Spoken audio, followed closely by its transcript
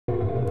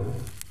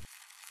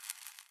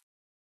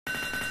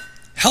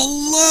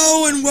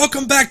Hello and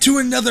welcome back to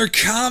another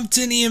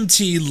Compton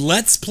EMT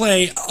Let's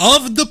Play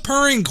of the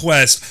Purring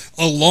Quest.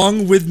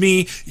 Along with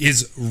me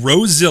is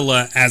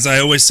Roezilla, as I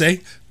always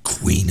say,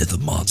 Queen of the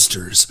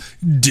Monsters,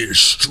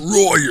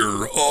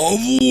 Destroyer of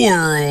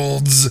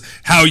Worlds.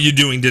 How you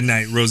doing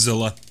tonight,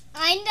 Roezilla?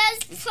 I'm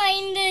just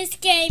playing this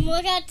game.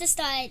 Look at the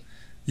start.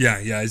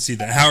 Yeah, I see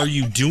that. How are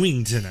you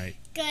doing tonight?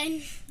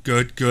 Good.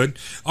 Good.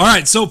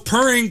 Alright, so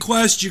Purring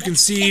Quest, you can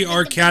see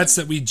our cats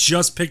that we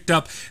just picked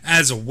up,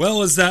 as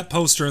well as that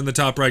poster in the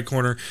top right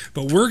corner.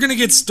 But we're going to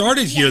get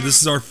started here.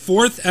 This is our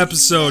 4th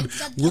episode.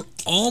 We're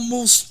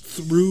almost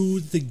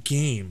through the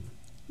game.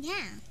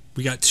 Yeah.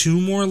 We got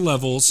 2 more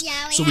levels.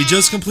 So we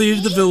just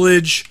completed the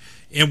village,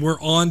 and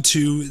we're on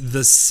to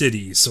the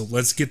city. So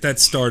let's get that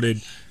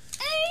started.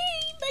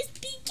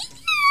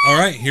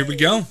 Alright, here we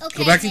go. Okay,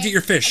 go back and get your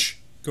fish.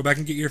 Go back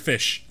and get your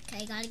fish.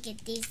 Okay, gotta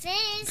get these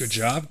fish. Good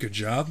job.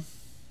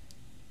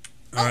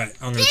 Alright,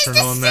 I'm going to turn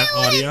on that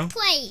audio.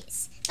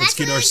 Let's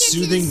get our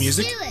soothing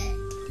music.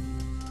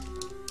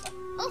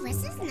 Oh, this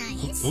is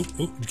nice.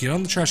 Oh, get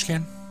on the trash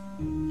can.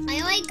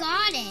 I already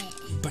got it.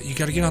 But you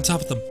got to get on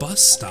top of the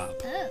bus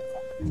stop. Oh.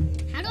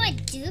 How do I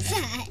do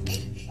that?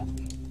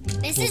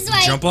 This is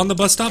like... Jump on the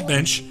bus stop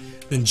bench,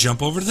 then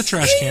jump over to the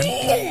trash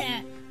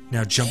can.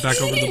 Now jump back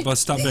over the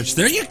bus stop bench.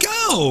 There you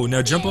go!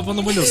 Now jump up on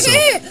the windowsill.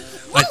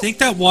 I think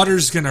that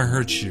water's going to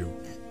hurt you.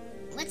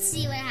 Let's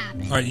see what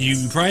happens. Alright,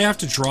 you probably have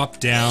to drop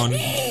down.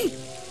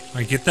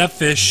 Alright, get that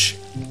fish,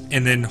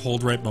 and then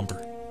hold right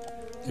bumper.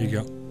 There you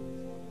go.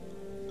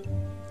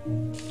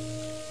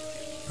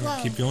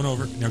 Alright, keep going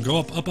over. Now go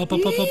up.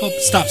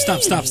 Stop.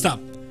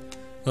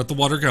 Let the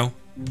water go.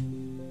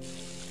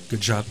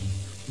 Good job.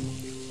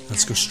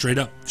 Let's go straight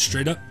up.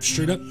 To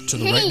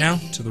the right now.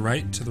 To the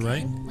right.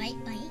 Right.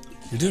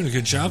 You're doing a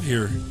good job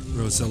here,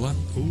 Roezilla.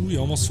 Ooh, you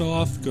almost fell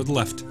off. Go to the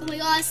left. Oh my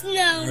gosh,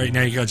 no. Alright,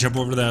 now you gotta jump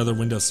over to that other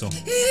windowsill.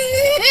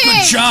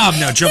 Good job!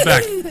 Now jump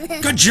back.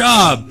 Good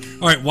job!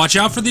 Alright, watch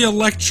out for the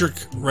electric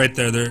right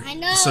there. I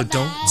know So that.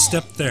 don't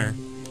step there.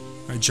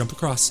 Alright, jump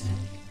across.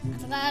 I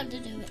forgot how to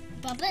do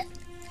it. Bump it.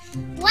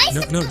 Why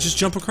is No, just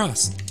jump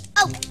across.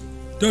 Oh.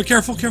 No,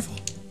 careful.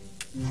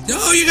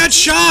 Oh, you got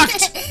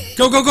shocked!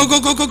 Go.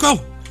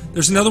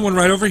 There's another one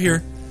right over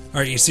here.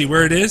 Alright, you see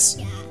where it is?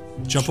 Yeah.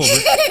 Jump over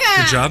it.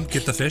 Good job.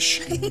 Get the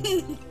fish.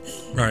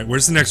 Alright,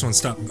 where's the next one?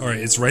 Stop. Alright,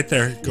 it's right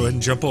there. Go ahead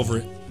and jump over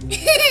it.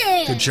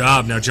 Good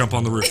job. Now jump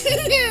on the roof.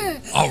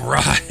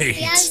 Alright. We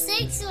have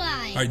 6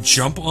 lives. Alright,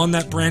 jump on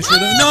that branch right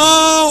there.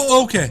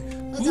 No! Okay.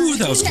 Ooh,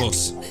 that was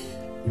close.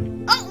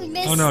 Oh, we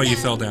missed Oh no, you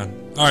them. fell down.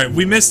 Alright,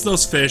 we missed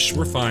those fish.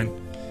 We're fine.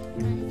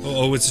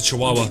 Oh, it's a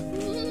chihuahua.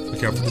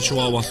 Look out for the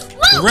chihuahua.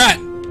 The rat!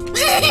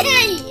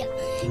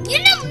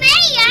 You're not mad.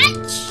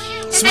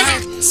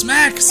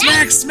 Smack!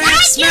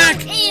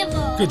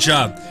 Evil. Good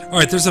job.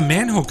 Alright, there's a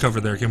manhole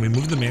cover there. Can we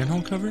move the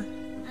manhole cover?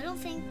 I don't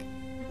think.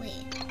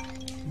 Wait.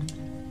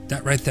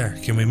 That right there.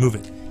 Can we move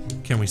it?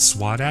 Can we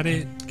swat at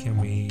it? Can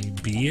we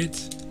bee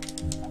it?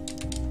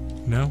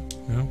 No?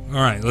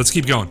 Alright, let's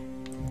keep going.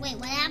 Wait,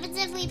 what happens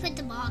if we put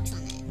the box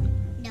on it?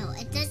 No,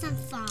 it doesn't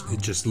fall.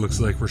 It just looks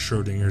like we're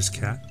Schrodinger's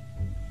cat.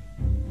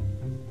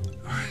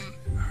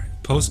 Alright.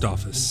 Post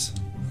office.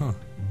 Huh.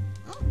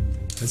 Oh.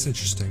 That's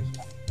interesting.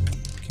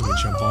 Can we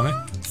jump on it?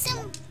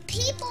 Some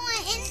people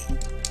are in.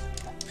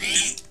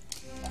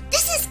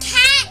 This is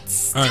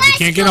cats. Alright, we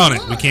can't get on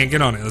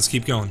it. Let's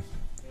keep going.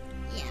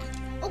 Yeah.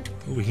 Oh.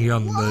 We can get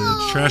on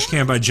the trash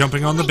can by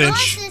jumping on the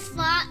bench. Gosh,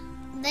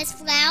 there's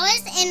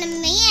flowers and a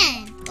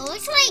man. It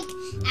looks like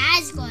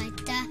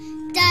Asgard.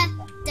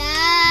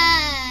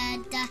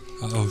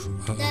 Uh-oh.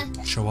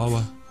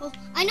 Chihuahua. Oh,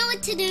 I know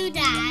what to do,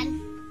 Dad.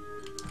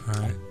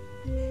 Alright.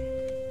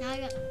 Now I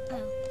got.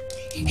 Oh.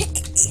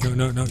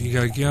 No. You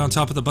gotta get on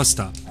top of the bus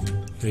stop.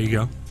 There you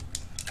go.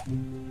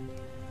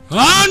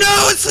 Oh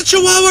no! It's the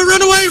Chihuahua!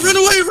 Run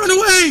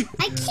away!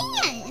 I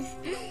can't.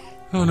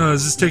 Oh no,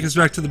 does this take us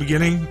back to the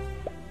beginning?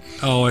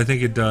 Oh, I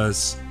think it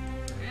does.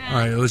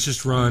 Alright, let's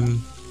just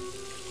run.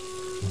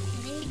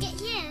 I need to get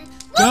here.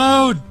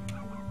 Go!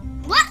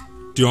 What?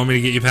 Do you want me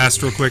to get you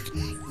past real quick?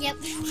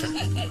 Yep.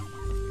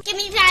 Get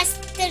me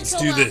past the Let's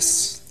do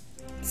this.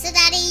 So,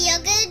 Daddy, you're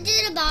gonna do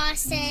the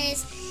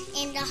bosses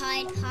and the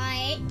hard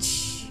part.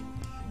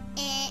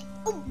 And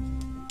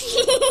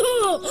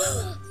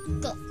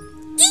go.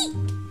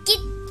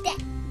 Get that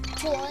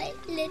poor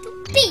little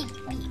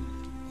baby.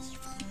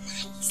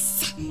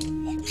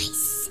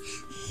 Nice.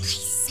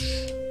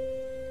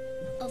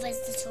 Oh,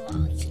 there's the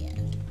troll here.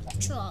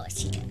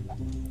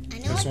 I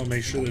know. I just want to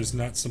make sure there's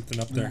not something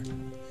up there.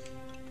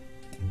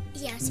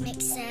 Yes,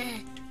 makes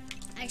sense.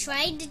 I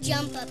tried to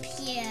jump up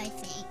here, I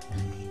think.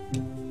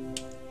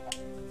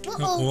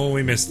 Oh, well,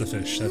 we missed the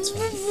fish. That's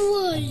fine.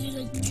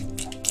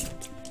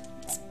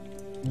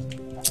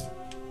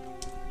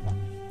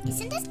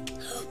 Isn't this?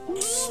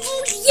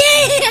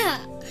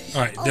 Yeah!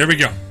 Alright, there we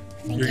go.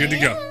 You're good to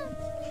go.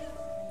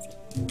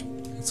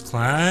 Let's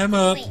climb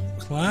up. Wait.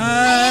 Climb!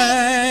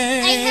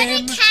 I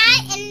heard a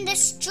cat in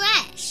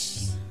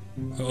distress.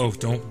 Oh,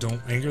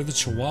 don't anger the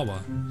chihuahua.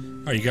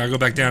 Alright, you gotta go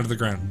back down to the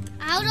ground.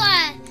 How do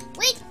I?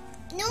 Wait,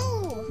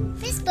 no.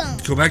 This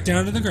go back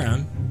down to the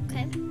ground.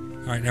 Okay.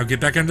 All right, now get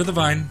back under the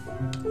vine.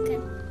 Okay.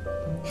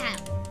 How?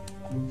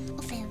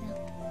 Oh, there we go.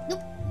 Nope.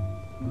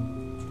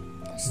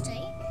 Go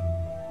straight.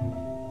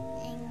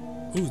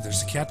 And... Ooh,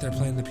 there's a cat there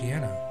playing the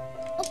piano.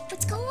 Oh,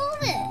 let's go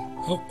over.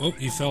 Oh,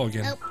 you fell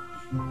again. Oh.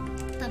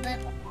 Bumper.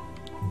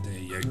 There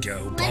you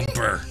go,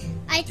 bumper.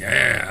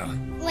 Yeah.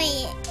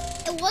 Wait,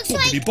 it looks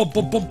Bumpity like...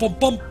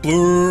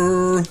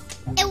 bumper.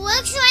 It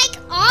looks like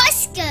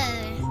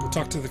Oscar. Go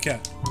talk to the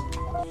cat.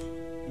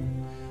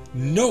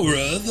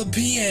 Nora the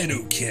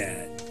piano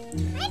cat.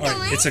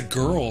 Alright, it's a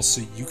girl, so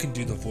you can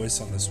do the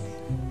voice on this one.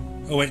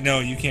 Oh wait, no,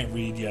 you can't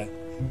read yet.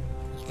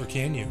 Or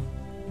can you?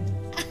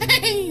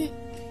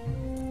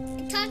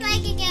 Talk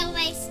like a girl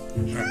voice.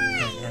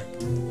 Alright.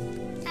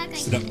 Talk like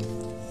Sit up.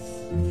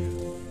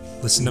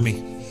 Listen to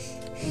me. How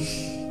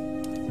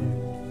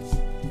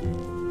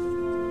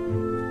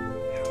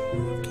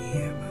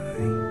lucky am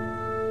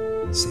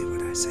I? Say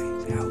what I say.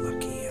 How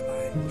lucky am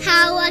I?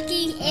 How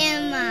lucky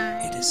am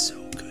I? It is so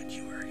good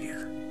you are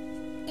here.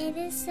 It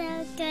is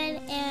so good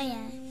area.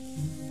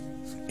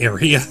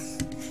 Area?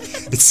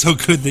 It's so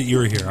good that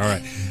you're here.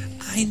 Alright.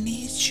 I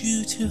need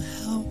you to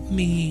help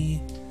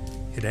me.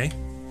 Hit A.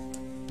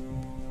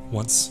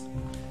 Once.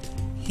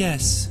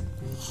 Yes.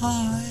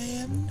 I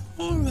am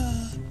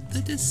Nora,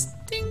 the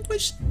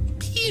distinguished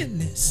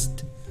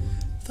pianist.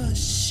 For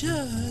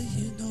sure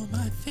you know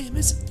my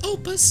famous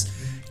opus,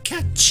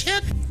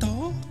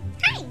 Concerto.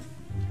 Hi.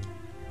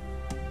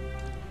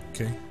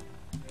 Okay.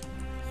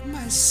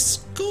 My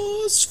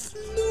scores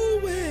flew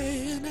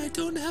away and I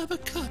don't have a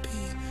copy.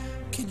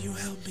 Can you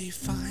help me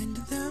find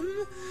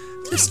them?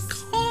 This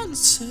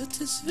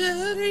concert is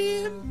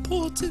very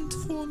important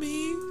for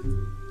me.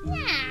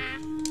 Yeah.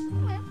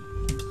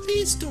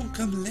 Please don't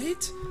come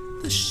late.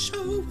 The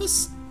show will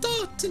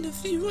start in a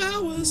few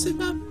hours and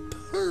my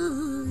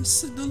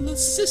personal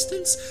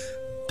assistants,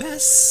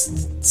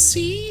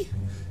 Bessie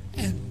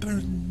and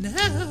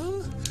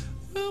Burnell,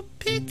 will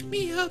pick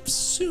me up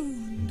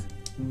soon.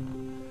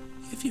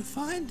 If you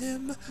find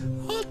them,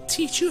 I'll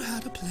teach you how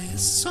to play a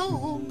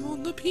song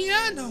on the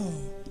piano.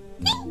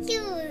 Thank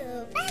you.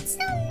 That's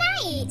so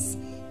nice.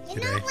 You're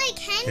not like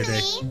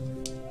Henry.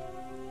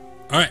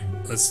 Alright,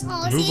 let's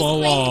Oh, move she's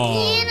along.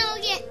 playing piano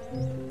again.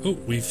 Oh,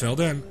 we fell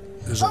down.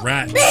 There's a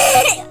rat.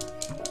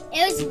 It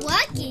was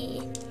lucky.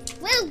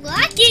 We're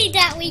lucky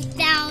that we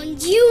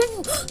found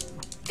you.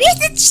 Here's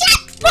the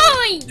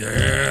checkpoint.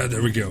 Yeah,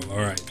 there we go.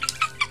 Alright.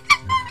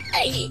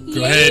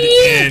 Go ahead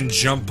and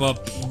jump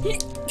up.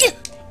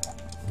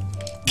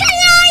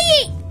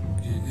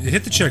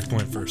 Hit the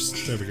checkpoint first.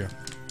 There we go.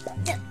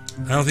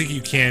 I don't think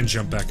you can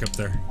jump back up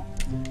there.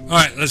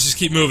 Alright, let's just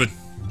keep moving.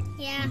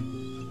 Yeah.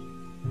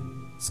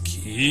 Let's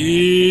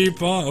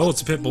keep on. Oh,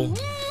 it's a pit bull.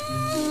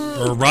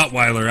 Or a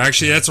Rottweiler.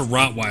 Actually, that's a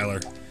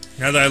Rottweiler.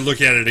 Now that I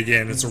look at it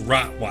again, it's a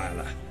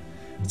Rottweiler.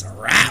 It's a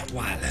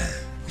Rottweiler.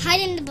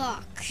 Hide in the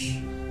box.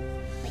 Wait,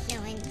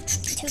 no, I'm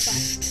too far.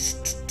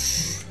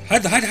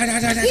 Hide.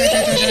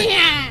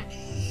 Yeah.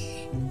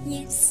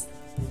 Yes.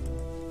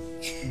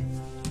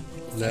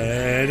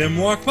 Let him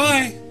walk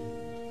by.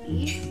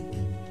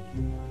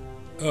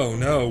 Oh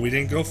no, we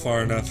didn't go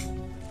far enough.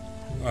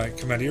 Alright,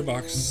 come out of your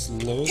box.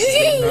 Slow, not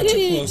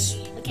too close.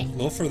 Okay. A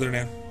little further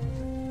now.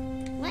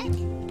 What? A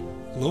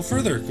little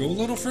further. Go a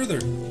little further.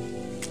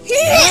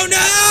 Oh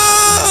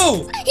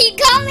no! He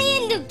got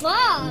me in the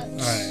box.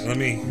 Alright, let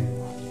me...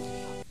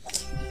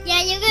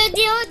 Yeah, you're gonna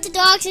deal with the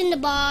dogs and the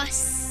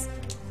boss.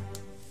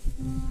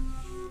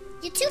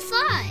 You're too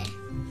far.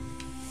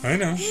 I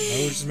know. I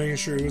was just making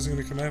sure he wasn't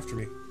going to come after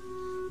me.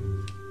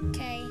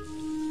 Okay.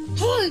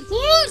 Hold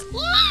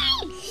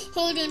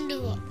on to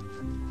it.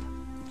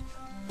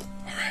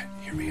 Alright,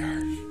 here we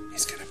are.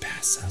 He's going to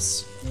pass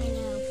us. I know.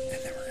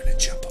 And then we're going to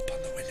jump up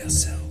on the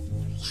windowsill.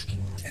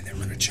 And then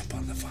we're going to jump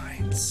on the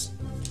vines.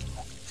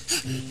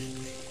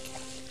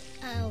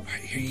 Oh,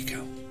 Alright, here you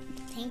go.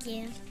 thank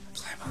you.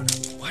 Climb on up.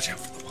 Watch out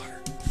for the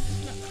water.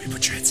 Let me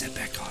put your headset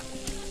back on.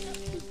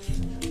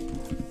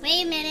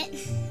 Wait a minute.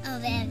 Oh,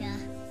 there we go.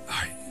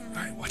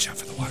 Alright, watch out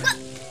for the water.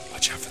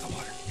 Watch out for the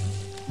water.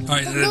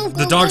 Alright, Go,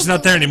 the go, dog's go,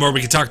 not go. there anymore. We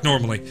can talk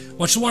normally.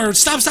 Watch the water.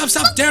 Stop.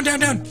 Down.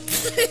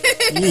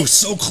 Ooh,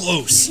 so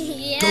close.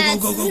 Yes.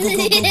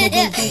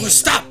 Go.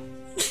 Stop.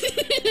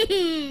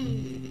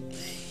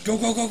 Go.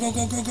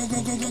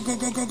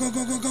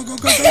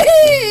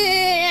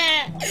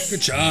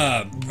 Good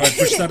job. Alright,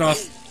 push that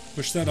off.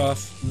 Push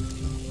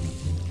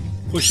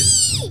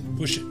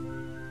it.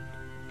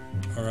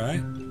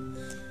 Alright.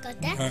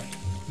 Got that? Alright.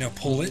 Now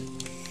pull it.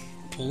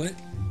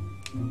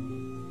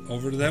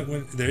 Over to that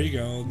one. There you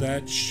go.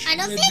 That should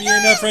don't be think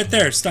enough right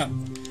there. Stop.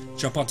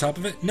 Jump on top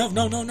of it. No.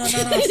 Now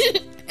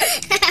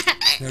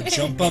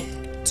jump up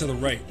to the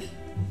right.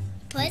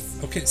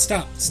 Puss. Okay,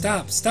 stop. You're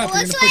looks gonna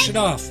push like- it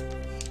off.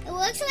 It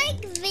looks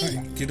like the...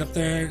 Alright, get up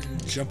there.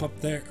 Jump up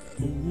there.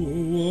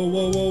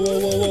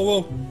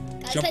 Whoa.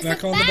 Jump push back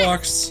it on the back.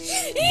 box.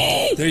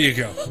 There you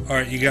go.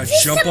 Alright, you got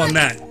jump on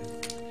that.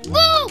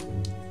 Whoa!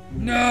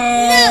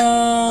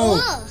 No!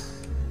 Whoa!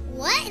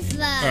 What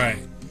the? Alright.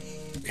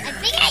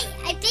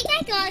 I think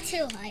I got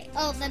too high.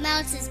 Oh, the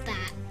mouse is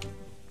back.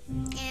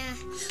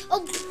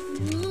 Oh,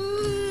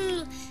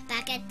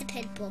 back at the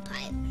pit bull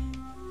pipe.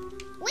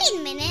 Wait a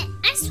minute.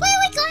 I swear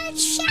we got a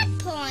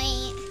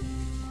checkpoint.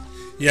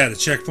 Yeah, the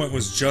checkpoint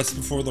was just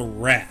before the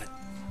rat.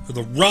 Or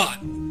the rot.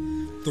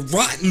 The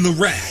rot and the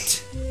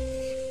rat.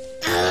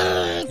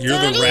 You're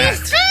the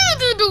rat.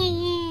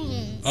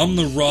 I'm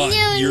the rot.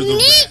 You're the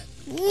rat.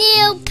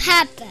 New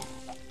Pepper.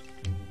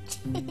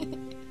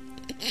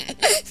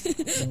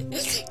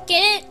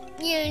 Get it?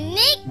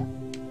 Unique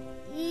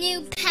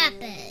New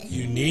Pepper.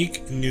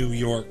 Unique New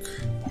York.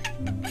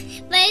 But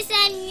it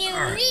said unique.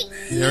 Right,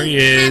 there he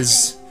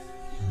is.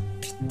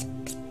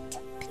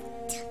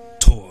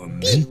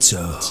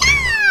 Tormento.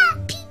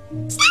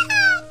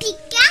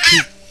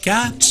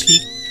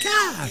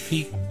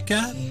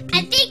 Pika.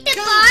 I think the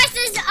boss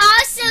is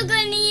also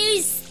going to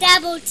use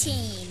double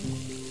team.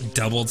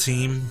 Double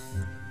team?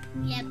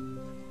 Yep.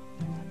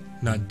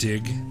 Not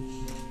dig.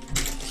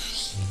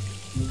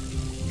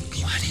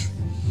 What?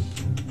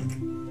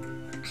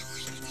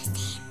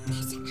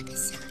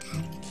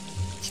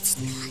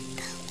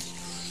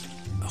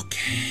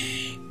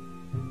 Okay.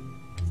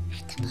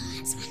 The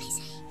boss when I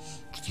say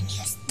I can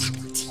use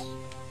double team.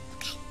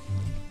 Okay.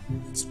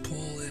 Let's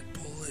pull it.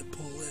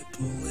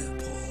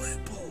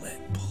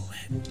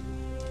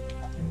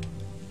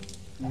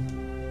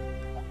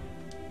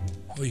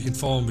 Oh, you can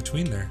fall in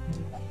between there.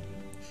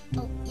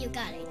 Oh, you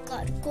got it.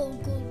 Got it. Go.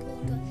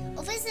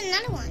 Oh, there's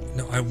another one.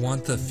 No, I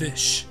want the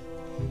fish.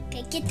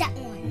 Okay, get that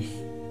one.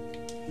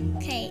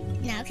 Okay,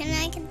 now can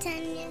I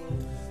continue?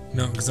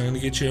 No, because I'm going to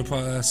get you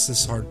past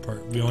this hard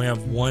part. We only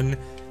have one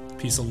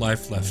piece of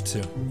life left,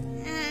 too.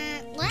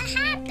 What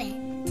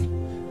happened?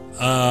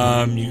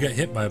 You got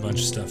hit by a bunch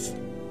of stuff.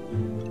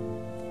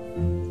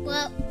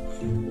 Well...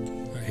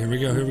 Alright, here we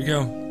go.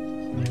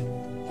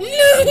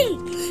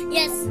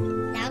 Yes,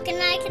 now can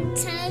I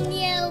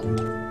continue?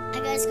 I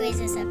gotta squeeze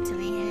this up to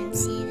my head and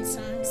see the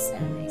song so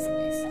nice.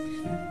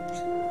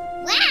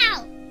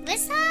 Wow,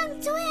 this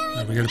song's really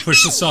Right, we got to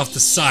push this off the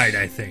side,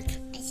 I think.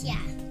 Yeah,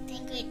 I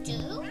think we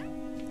do.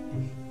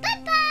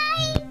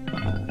 Bye-bye!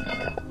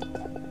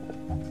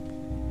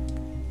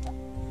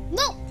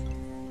 Whoa!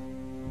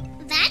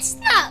 That's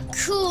not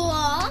cool!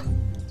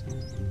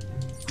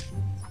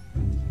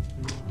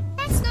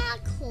 That's not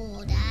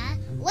cool, Dad.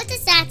 What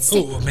does that say?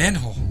 Oh, a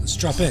manhole. Let's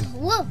drop in.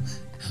 Whoa!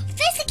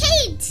 There's a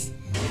cage!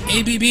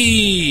 ABB!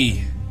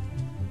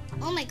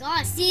 Oh my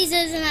gosh, Caesar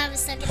doesn't have a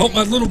second. Hope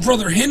my little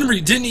brother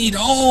Henry didn't eat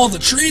all the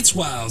treats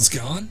while I was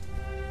gone.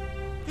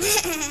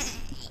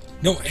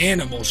 No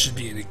animal should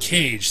be in a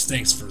cage.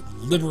 Thanks for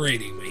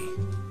liberating me.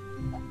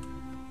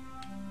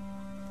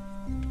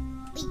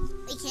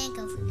 We can't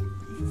go for that.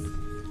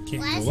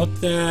 Can't go up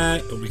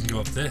that, but we can go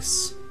up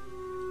this.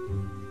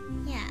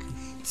 Yeah.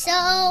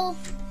 So,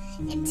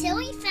 until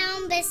we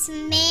found this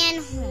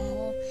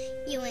manhole,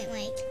 you went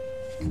like,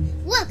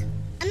 look,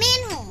 a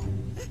manhole.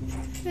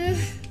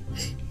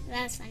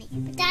 That was funny.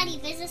 But Daddy,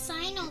 there's a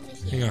sign over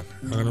here. Hang on,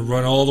 I'm gonna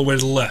run all the way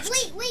to the left.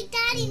 Wait,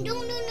 Daddy, no.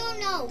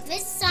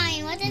 This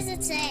sign, what does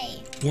it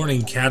say?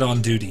 Warning, cat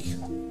on duty.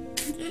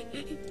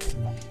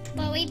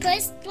 But we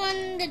pushed one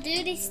of the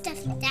duty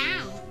stuff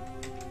down.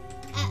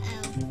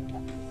 Uh-oh.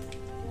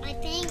 I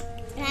think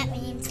that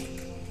means...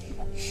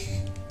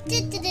 I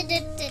think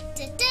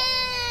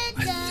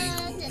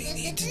what we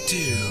need to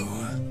do...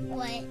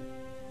 What?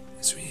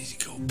 is we need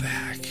to go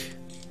back.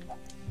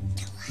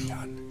 Hang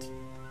on.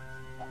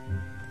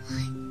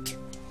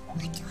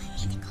 What do I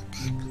need to go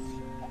back?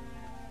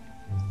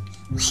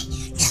 Wait,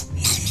 no.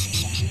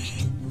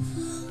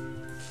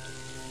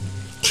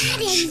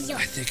 Daddy,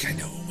 I think I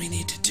know what we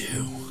need to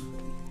do.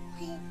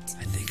 What?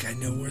 I think I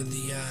know where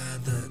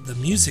the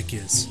music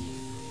is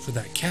for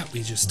that cat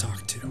we just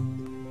talked to.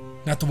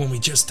 Not the one we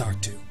just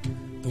talked to.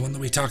 The one that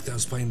we talked that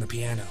was playing the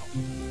piano.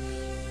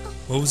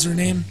 What was her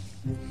name?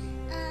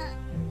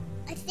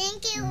 I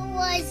think it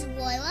was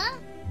Roezilla.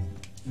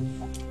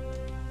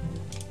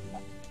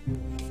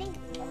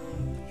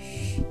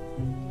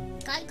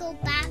 Gotta go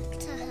back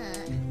to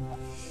her.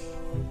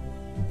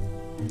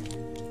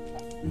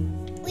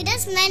 We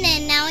just met her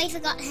and now I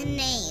forgot her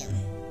name.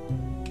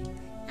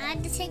 I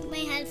had to take my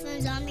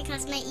headphones on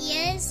because my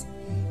ears...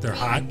 They're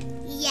hot?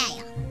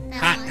 Yeah.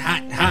 Hot.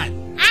 Hot!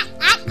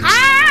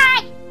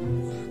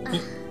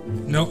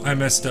 No, I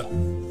messed up.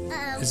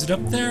 Uh-oh. Is it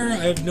up there?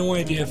 I have no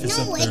idea if it's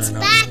up there or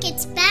not.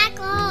 It's back.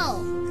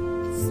 Oh.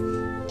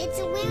 It's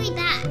really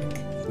back.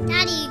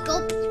 Daddy,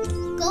 go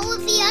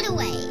the other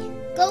way.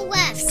 Go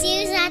left.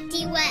 See who's at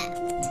the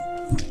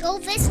left. Go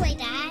this way,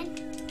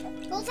 Dad.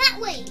 Go that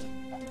way.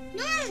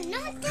 No,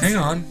 not this way. Hang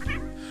on.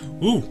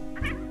 Ooh.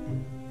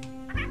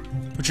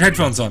 Put your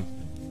headphones on.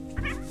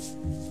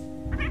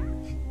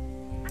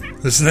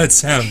 Listen to that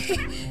sound.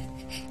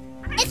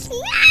 It's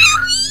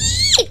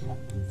Meowie!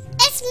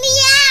 It's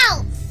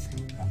Meow!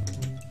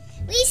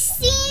 We've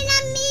seen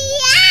a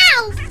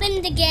Meowth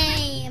in the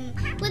game.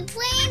 We're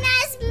playing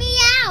as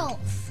Meowth.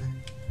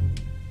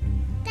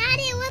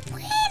 Daddy, we're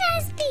playing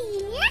as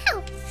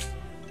Meowth.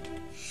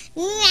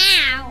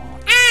 Now,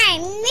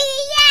 I'm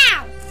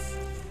Meowth.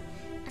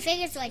 I think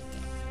it's like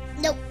that.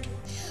 Nope.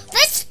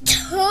 That's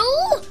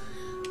two?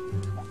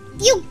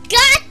 You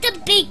got the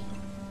big...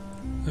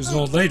 There's an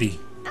old lady.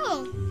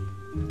 Oh.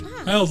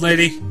 Hi, old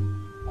lady.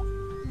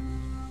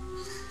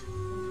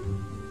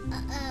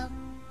 Uh-oh.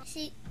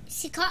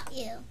 She caught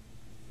you.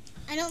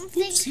 I don't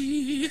think...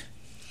 Oopsie.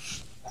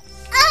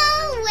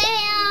 Oh,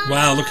 well...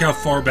 Wow, look how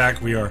far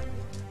back we are.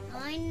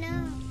 I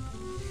know.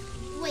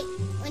 Wait,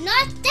 we're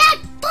not that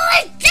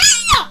far down!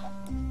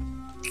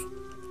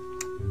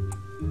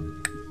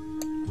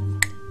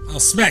 I'll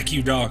smack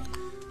you, dog.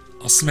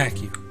 I'll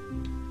smack you.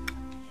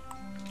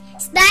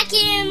 Smack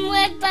him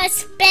with a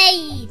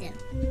spade.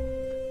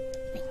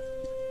 Wait.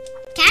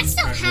 Cats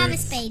don't have a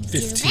spade, do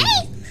 15. they?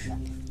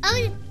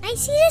 Oh, I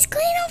see this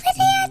green over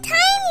there,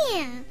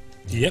 tiny.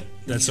 Yep,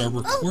 that's our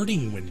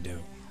recording window.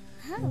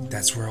 Oh.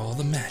 That's where all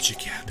the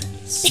magic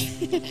happens.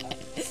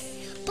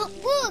 But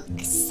look,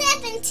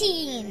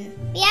 17.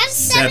 We have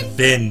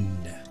 7.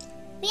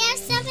 We have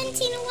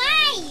 17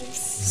 lives.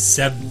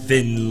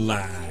 7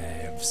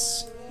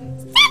 lives.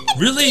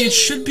 Really, it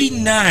should be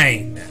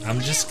 9. I'm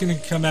just gonna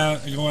go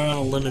out on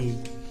a limb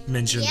and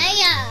mention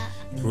Yeah.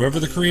 whoever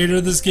the creator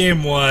of this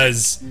game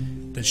was,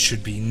 that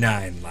should be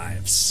 9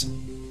 lives.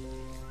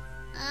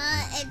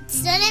 It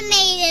should have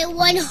made it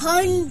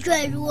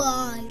 100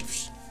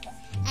 lives.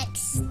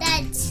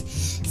 That's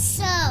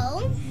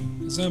so.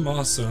 'Cause I'm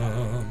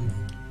awesome.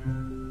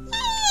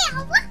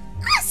 Yeah, what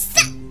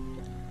awesome.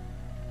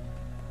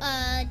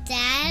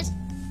 Dad,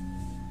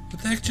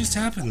 What the heck just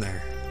happened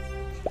there?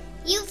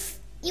 you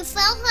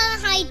fell from a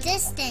high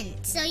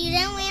distance, so you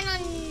didn't land on.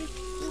 You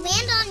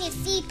landed on your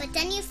feet, but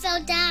then you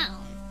fell down.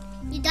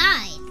 You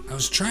died. I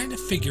was trying to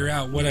figure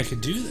out what I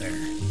could do there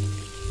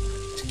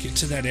to get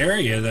to that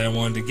area that I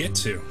wanted to get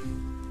to.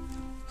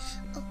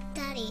 Oh,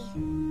 Daddy.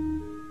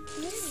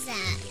 What is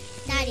that?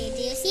 Daddy,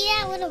 do you see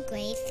that little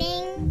gray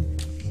thing?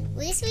 At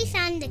least we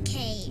found the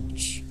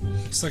cage.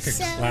 Looks like a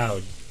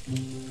cloud.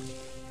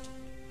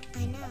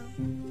 I know.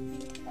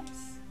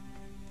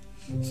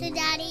 So,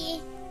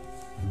 Daddy,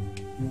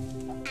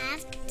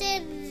 after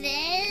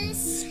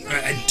this...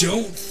 I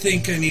don't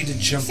think I need to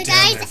jump So, down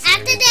guys, there for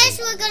after anything. this,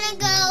 we're gonna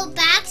go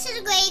back to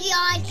the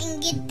graveyard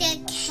and get the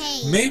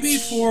cage. Maybe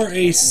for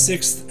a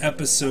 6th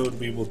episode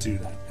we will do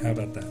that. How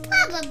about that?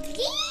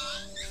 Probably.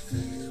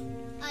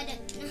 I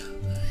don't know.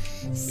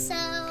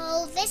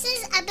 So, this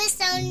is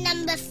episode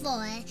number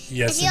 4.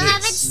 Yes, if you it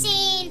haven't is.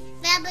 seen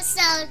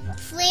episode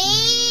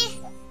 3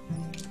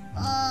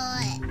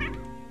 or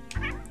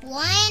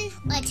 1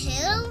 or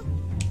 2,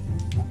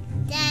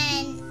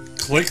 then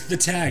Click the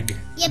tag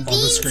you're on the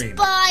being screen.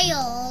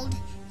 spoiled.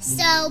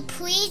 So,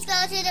 please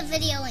go to the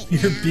video right now.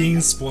 You're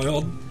being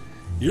spoiled?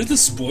 You're the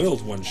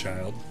spoiled one,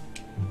 child.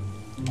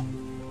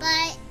 But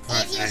Alright,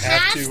 if you I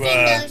have have to,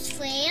 seen those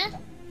 3,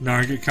 Now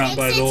I get caught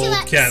by make the sure old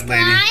to cat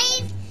lady.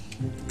 subscribe.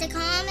 The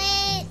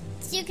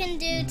comments you can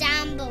do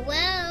down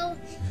below.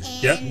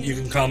 And Yep, you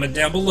can comment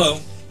down below.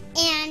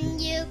 And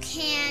you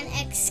can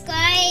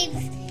subscribe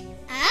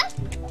up.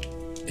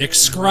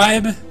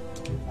 Subscribe?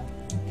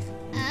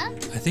 Up.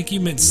 I think you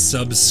meant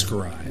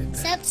subscribe.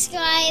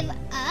 Subscribe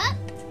up.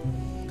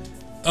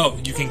 Oh,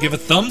 you can give a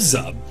thumbs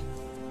up.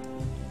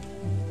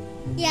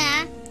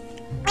 Yeah.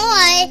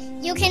 Or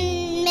you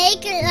can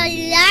make a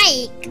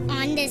like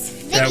on this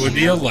video. That would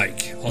be a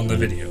like on the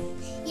video.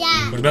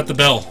 Yeah. What about the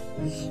bell?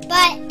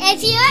 But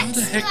if you How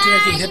the heck did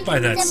I get hit by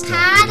that the still?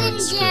 pattern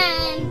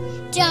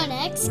again, don't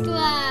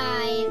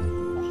subscribe.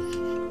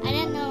 I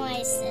don't know why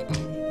I said that.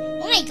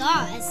 Oh my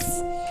gosh.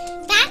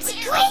 That's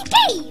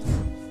creepy.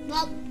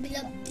 Well,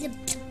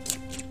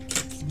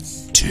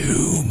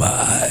 Too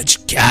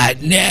much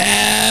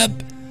catnip.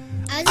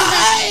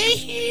 I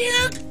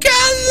hear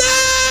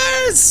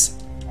colors.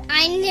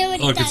 I knew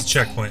it. Look, it's a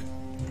checkpoint.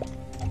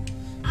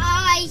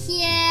 I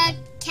hear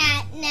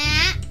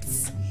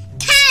catnaps.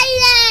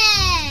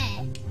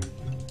 Color.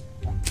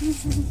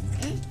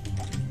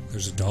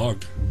 There's a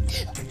dog.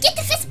 Get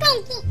the fist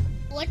bone.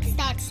 What does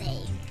that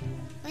say?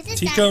 What does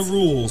Tika that say?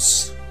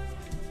 rules.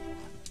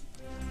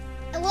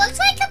 It looks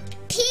like a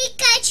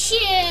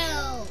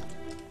Pikachu.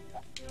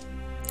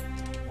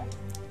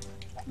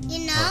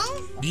 You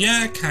know?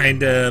 Yeah,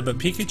 kinda, but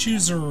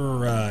Pikachus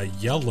are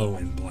yellow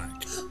and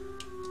black.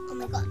 Oh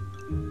my god.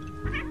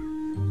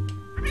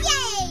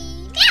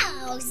 Yay!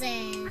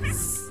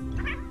 Meowses!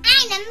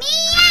 I'm a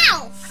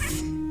Meowth!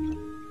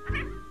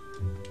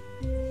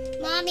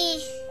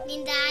 Mommy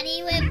and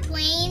Daddy were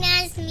playing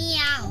as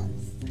Meowth.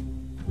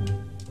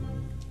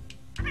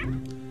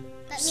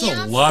 But There's a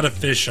Meowth... lot of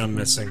fish I'm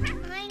missing.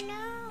 I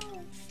know.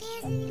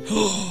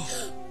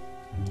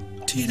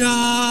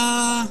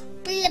 Tita!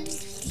 Blips.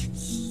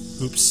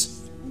 Oops.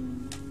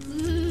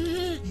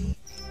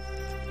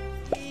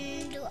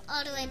 Do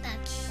all the way back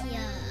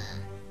here.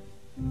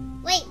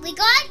 Wait, we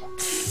got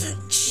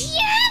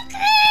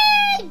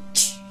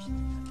chocolate!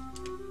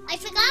 I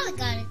forgot we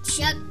got a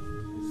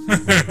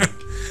chocolate.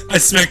 I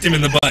smacked him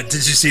in the butt.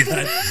 Did you see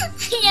that?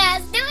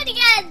 Yes, do it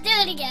again, do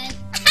it again.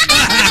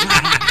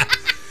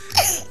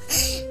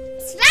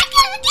 Smack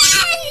him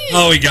again!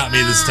 Oh, he got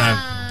me this time.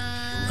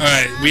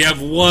 Alright, we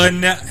have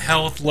 1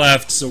 health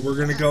left, so we're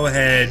gonna go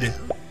ahead.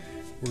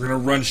 We're gonna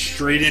run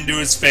straight into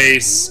his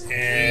face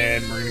and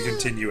and we're gonna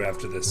continue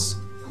after this.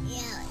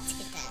 Yeah, let's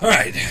get that.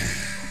 Alright,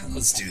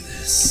 let's do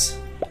this.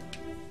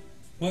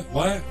 What?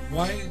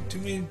 Why do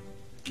we...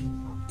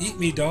 Eat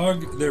me,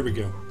 dog. There we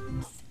go.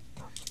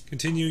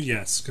 Continue,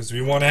 yes, because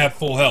we want to have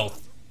full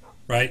health.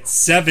 Right?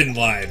 7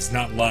 lives,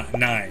 not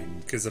 9.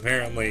 Because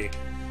apparently,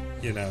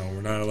 you know,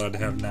 we're not allowed to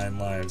have 9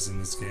 lives in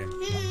this game.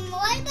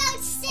 What about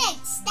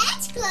 6?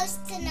 That's close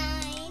to 9.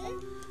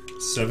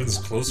 7's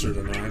closer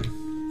to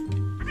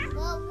 9.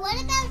 Well,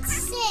 what about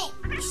 6?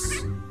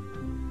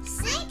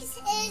 6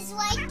 is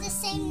like the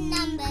same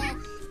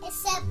number,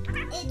 except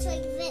it's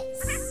like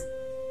this.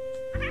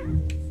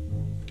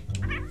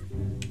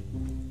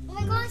 Oh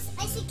my gosh,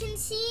 I can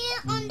see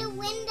it on the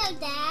window,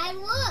 Dad.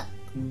 Look.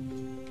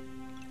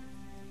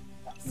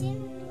 See?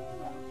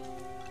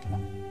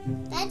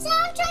 That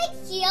sounds like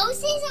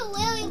Yoshi's a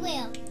willy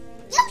wheel.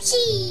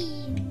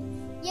 Yoshi!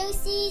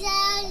 Yoshi's a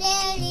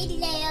Larry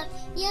Lair.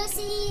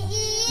 Yoshi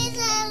is a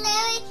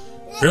Larry.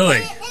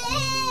 Really?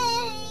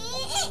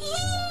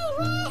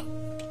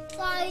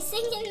 So I was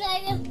thinking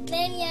like a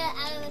mania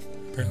out of.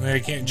 Apparently I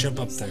can't jump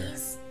up there.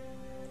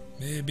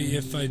 Maybe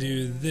if I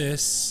do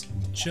this,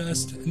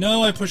 just...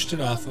 No, I pushed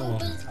it off. Oh.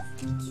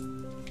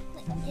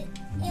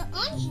 You're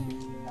on here.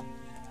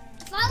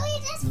 Probably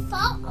just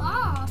fall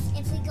off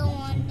if we go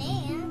on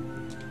there.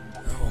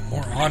 Oh,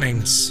 more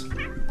awnings.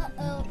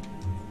 Uh-oh.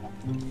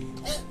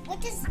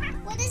 What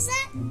is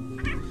that?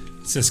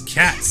 It says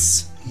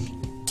cats.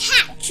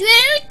 Cat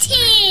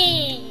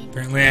routine.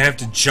 Apparently I have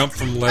to jump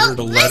from letter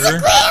to Where's letter.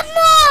 the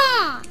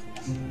grandma?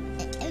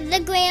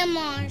 The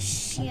grandma,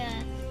 sure.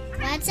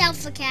 Watch out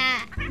for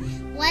cat.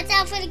 Watch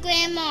out for the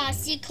grandma.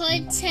 She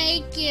could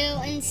take you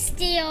and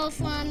steal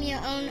from your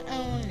own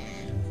owner.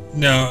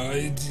 No,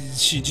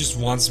 she just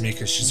wants me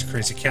because she's a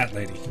crazy cat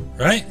lady,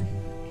 right?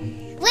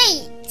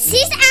 Wait,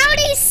 she's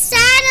Aldi's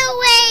shadow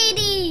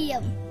lady.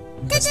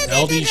 That's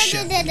Aldi's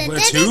shadow.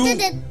 Who?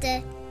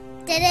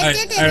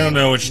 I don't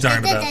know what you're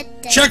talking about.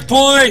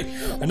 Checkpoint!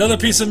 Another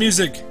piece of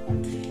music.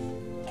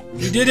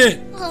 We did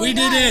it. We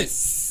did it.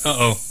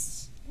 Uh-oh.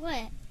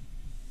 What?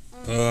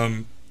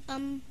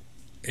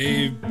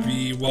 A,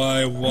 B,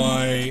 Y,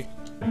 Y.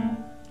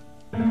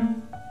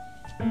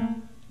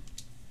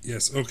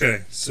 Yes,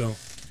 okay, so.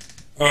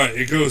 Alright,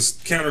 it goes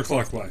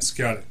counterclockwise.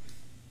 Got it.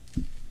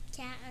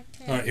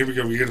 Alright, here we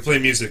go. We gotta play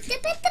music.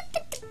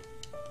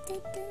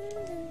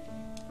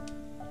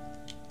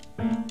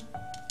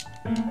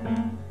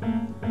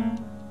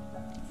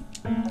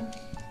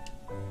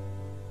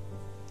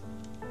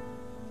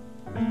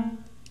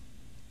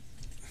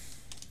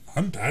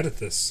 I'm bad at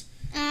this.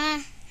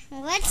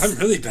 What's... I'm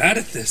really bad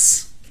at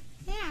this.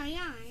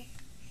 Yeah.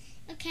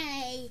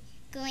 Okay,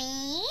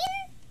 green,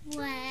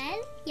 red,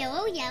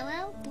 yellow,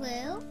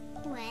 blue,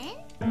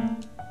 red,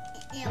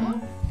 yellow.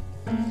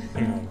 Hang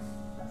on.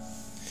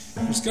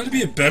 There's got to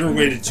be a better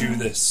way to do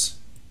this.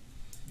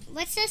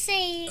 What's that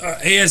say?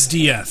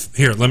 ASDF.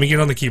 Here, let me get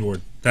on the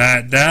keyboard.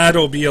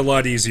 That'll be a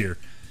lot easier.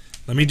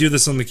 Let me do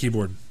this on the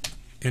keyboard.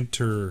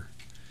 Enter.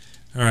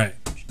 All right,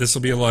 this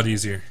will be a lot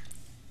easier.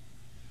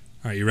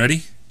 All right, you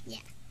ready? Yeah.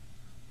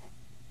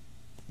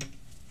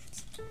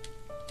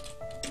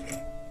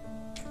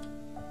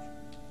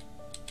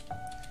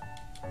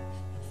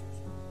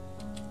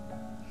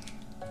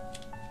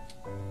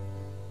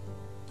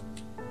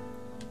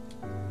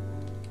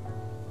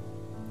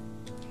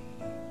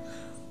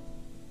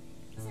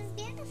 This is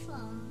beautiful.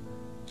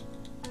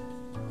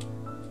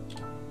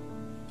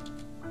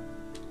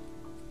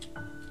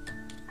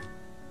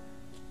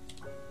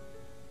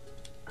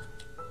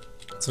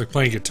 It's like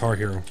playing Guitar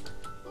Hero.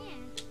 Yeah.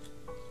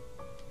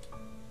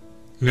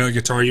 You know the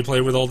guitar you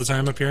play with all the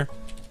time up here?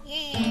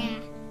 Yeah.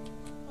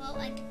 Well,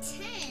 like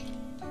 10.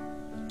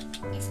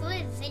 It's for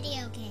a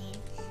video game.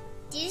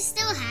 Do you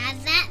still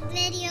have that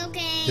video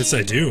game? Yes,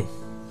 I do.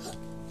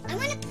 I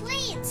want to play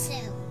it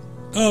soon.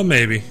 Oh,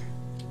 maybe.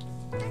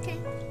 Okay.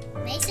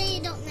 Make sure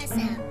you don't mess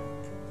up.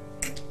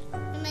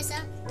 You mess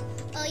up?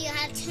 Oh, you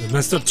have to. I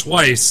messed up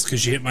twice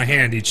because you hit my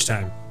hand each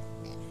time.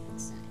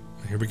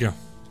 Here we go.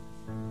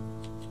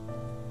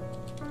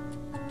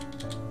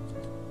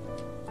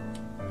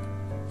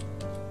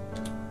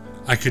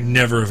 I could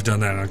never have done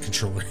that on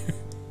controller.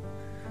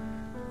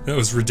 That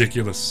was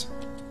ridiculous.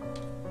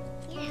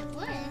 Yeah, it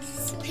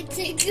was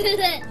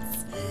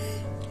ridiculous.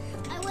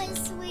 I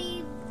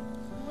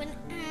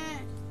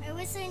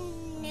wish I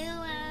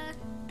knew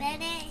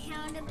better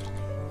how to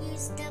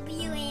use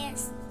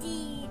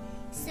WASD,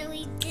 so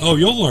we did. Oh,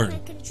 you'll learn.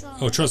 Control.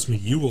 Oh, trust me,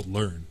 you will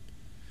learn.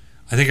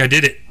 I think I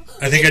did it.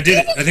 I think I did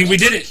it. I think we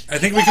did it. I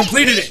think we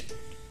completed it.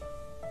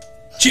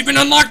 Achievement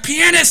unlocked,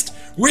 pianist.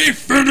 We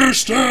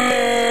finished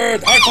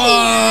it! High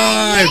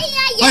five!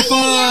 High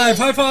five!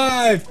 High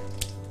five!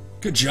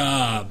 Good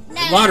job.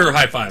 Louder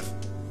high five.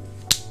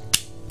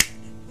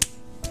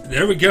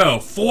 There we go.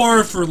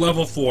 4 for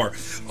level 4.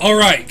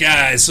 Alright,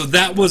 guys. So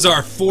that was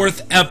our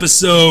 4th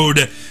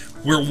episode.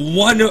 We're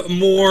one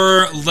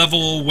more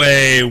level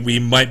away. We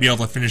might be able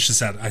to finish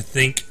this out. I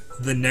think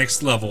the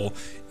next level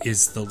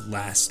is the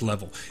last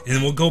level. And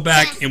then we'll go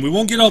back and we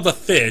won't get all the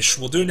fish.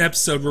 We'll do an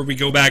episode where we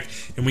go back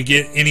and we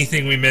get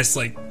anything we missed,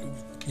 like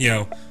you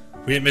know,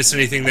 we didn't miss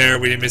anything there.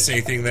 We didn't miss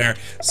anything there.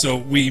 So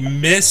we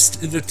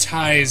missed the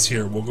ties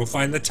here. We'll go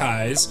find the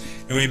ties.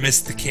 And we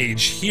missed the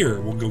cage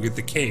here. We'll go get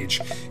the cage.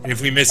 And if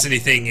we miss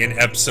anything in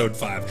episode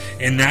 5.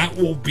 And that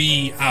will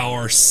be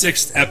our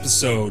 6th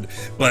episode.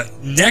 But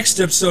next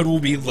episode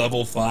will be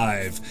level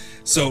 5.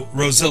 So,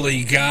 Roezilla,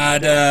 you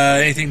got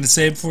anything to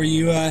say before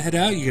you head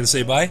out? You gonna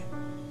say bye?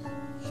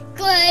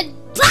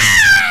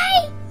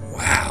 Goodbye!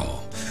 Wow.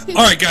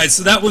 Alright guys,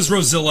 so that was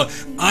Roezilla.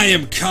 I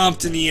am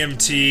Compton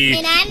EMT.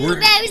 And I'm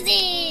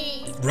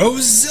Rosie.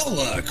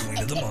 Roezilla, Queen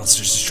of the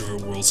Monsters, Destroyer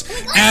Worlds.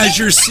 As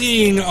you're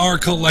seeing our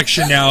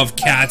collection now of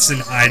cats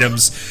and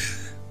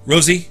items.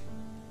 Rosie,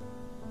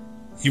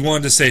 you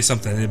wanted to say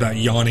something about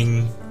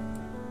yawning.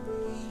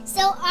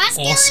 So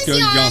Oscar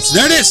yawns.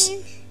 There it is!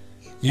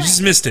 You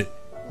just missed it.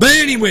 But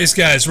anyways,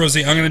 guys,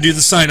 Rosie, I'm going to do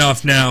the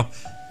sign-off now.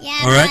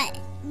 Yeah, Alright?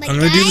 I'm going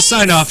to do the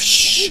sign-off.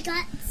 Shh.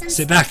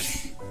 Sit back.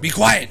 Be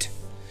quiet.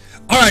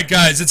 Alright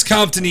guys, it's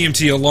Compton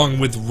EMT along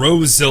with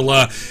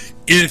Roezilla.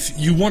 If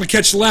you want to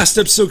catch the last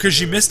episode because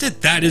you missed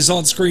it, that is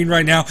on screen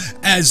right now,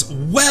 as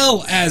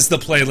well as the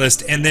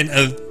playlist and then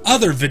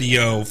another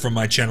video from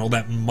my channel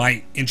that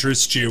might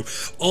interest you.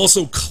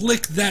 Also,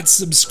 click that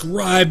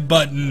subscribe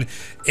button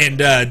and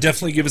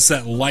definitely give us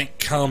that like,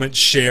 comment,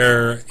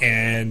 share,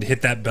 and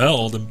hit that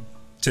bell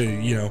to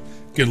you know,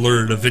 get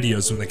alerted of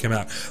videos when they come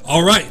out.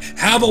 Alright,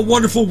 have a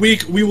wonderful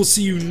week. We will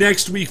see you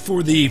next week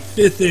for the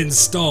 5th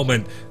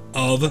installment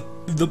of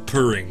the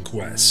Purring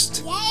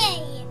Quest.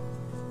 Yay!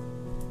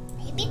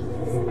 Baby.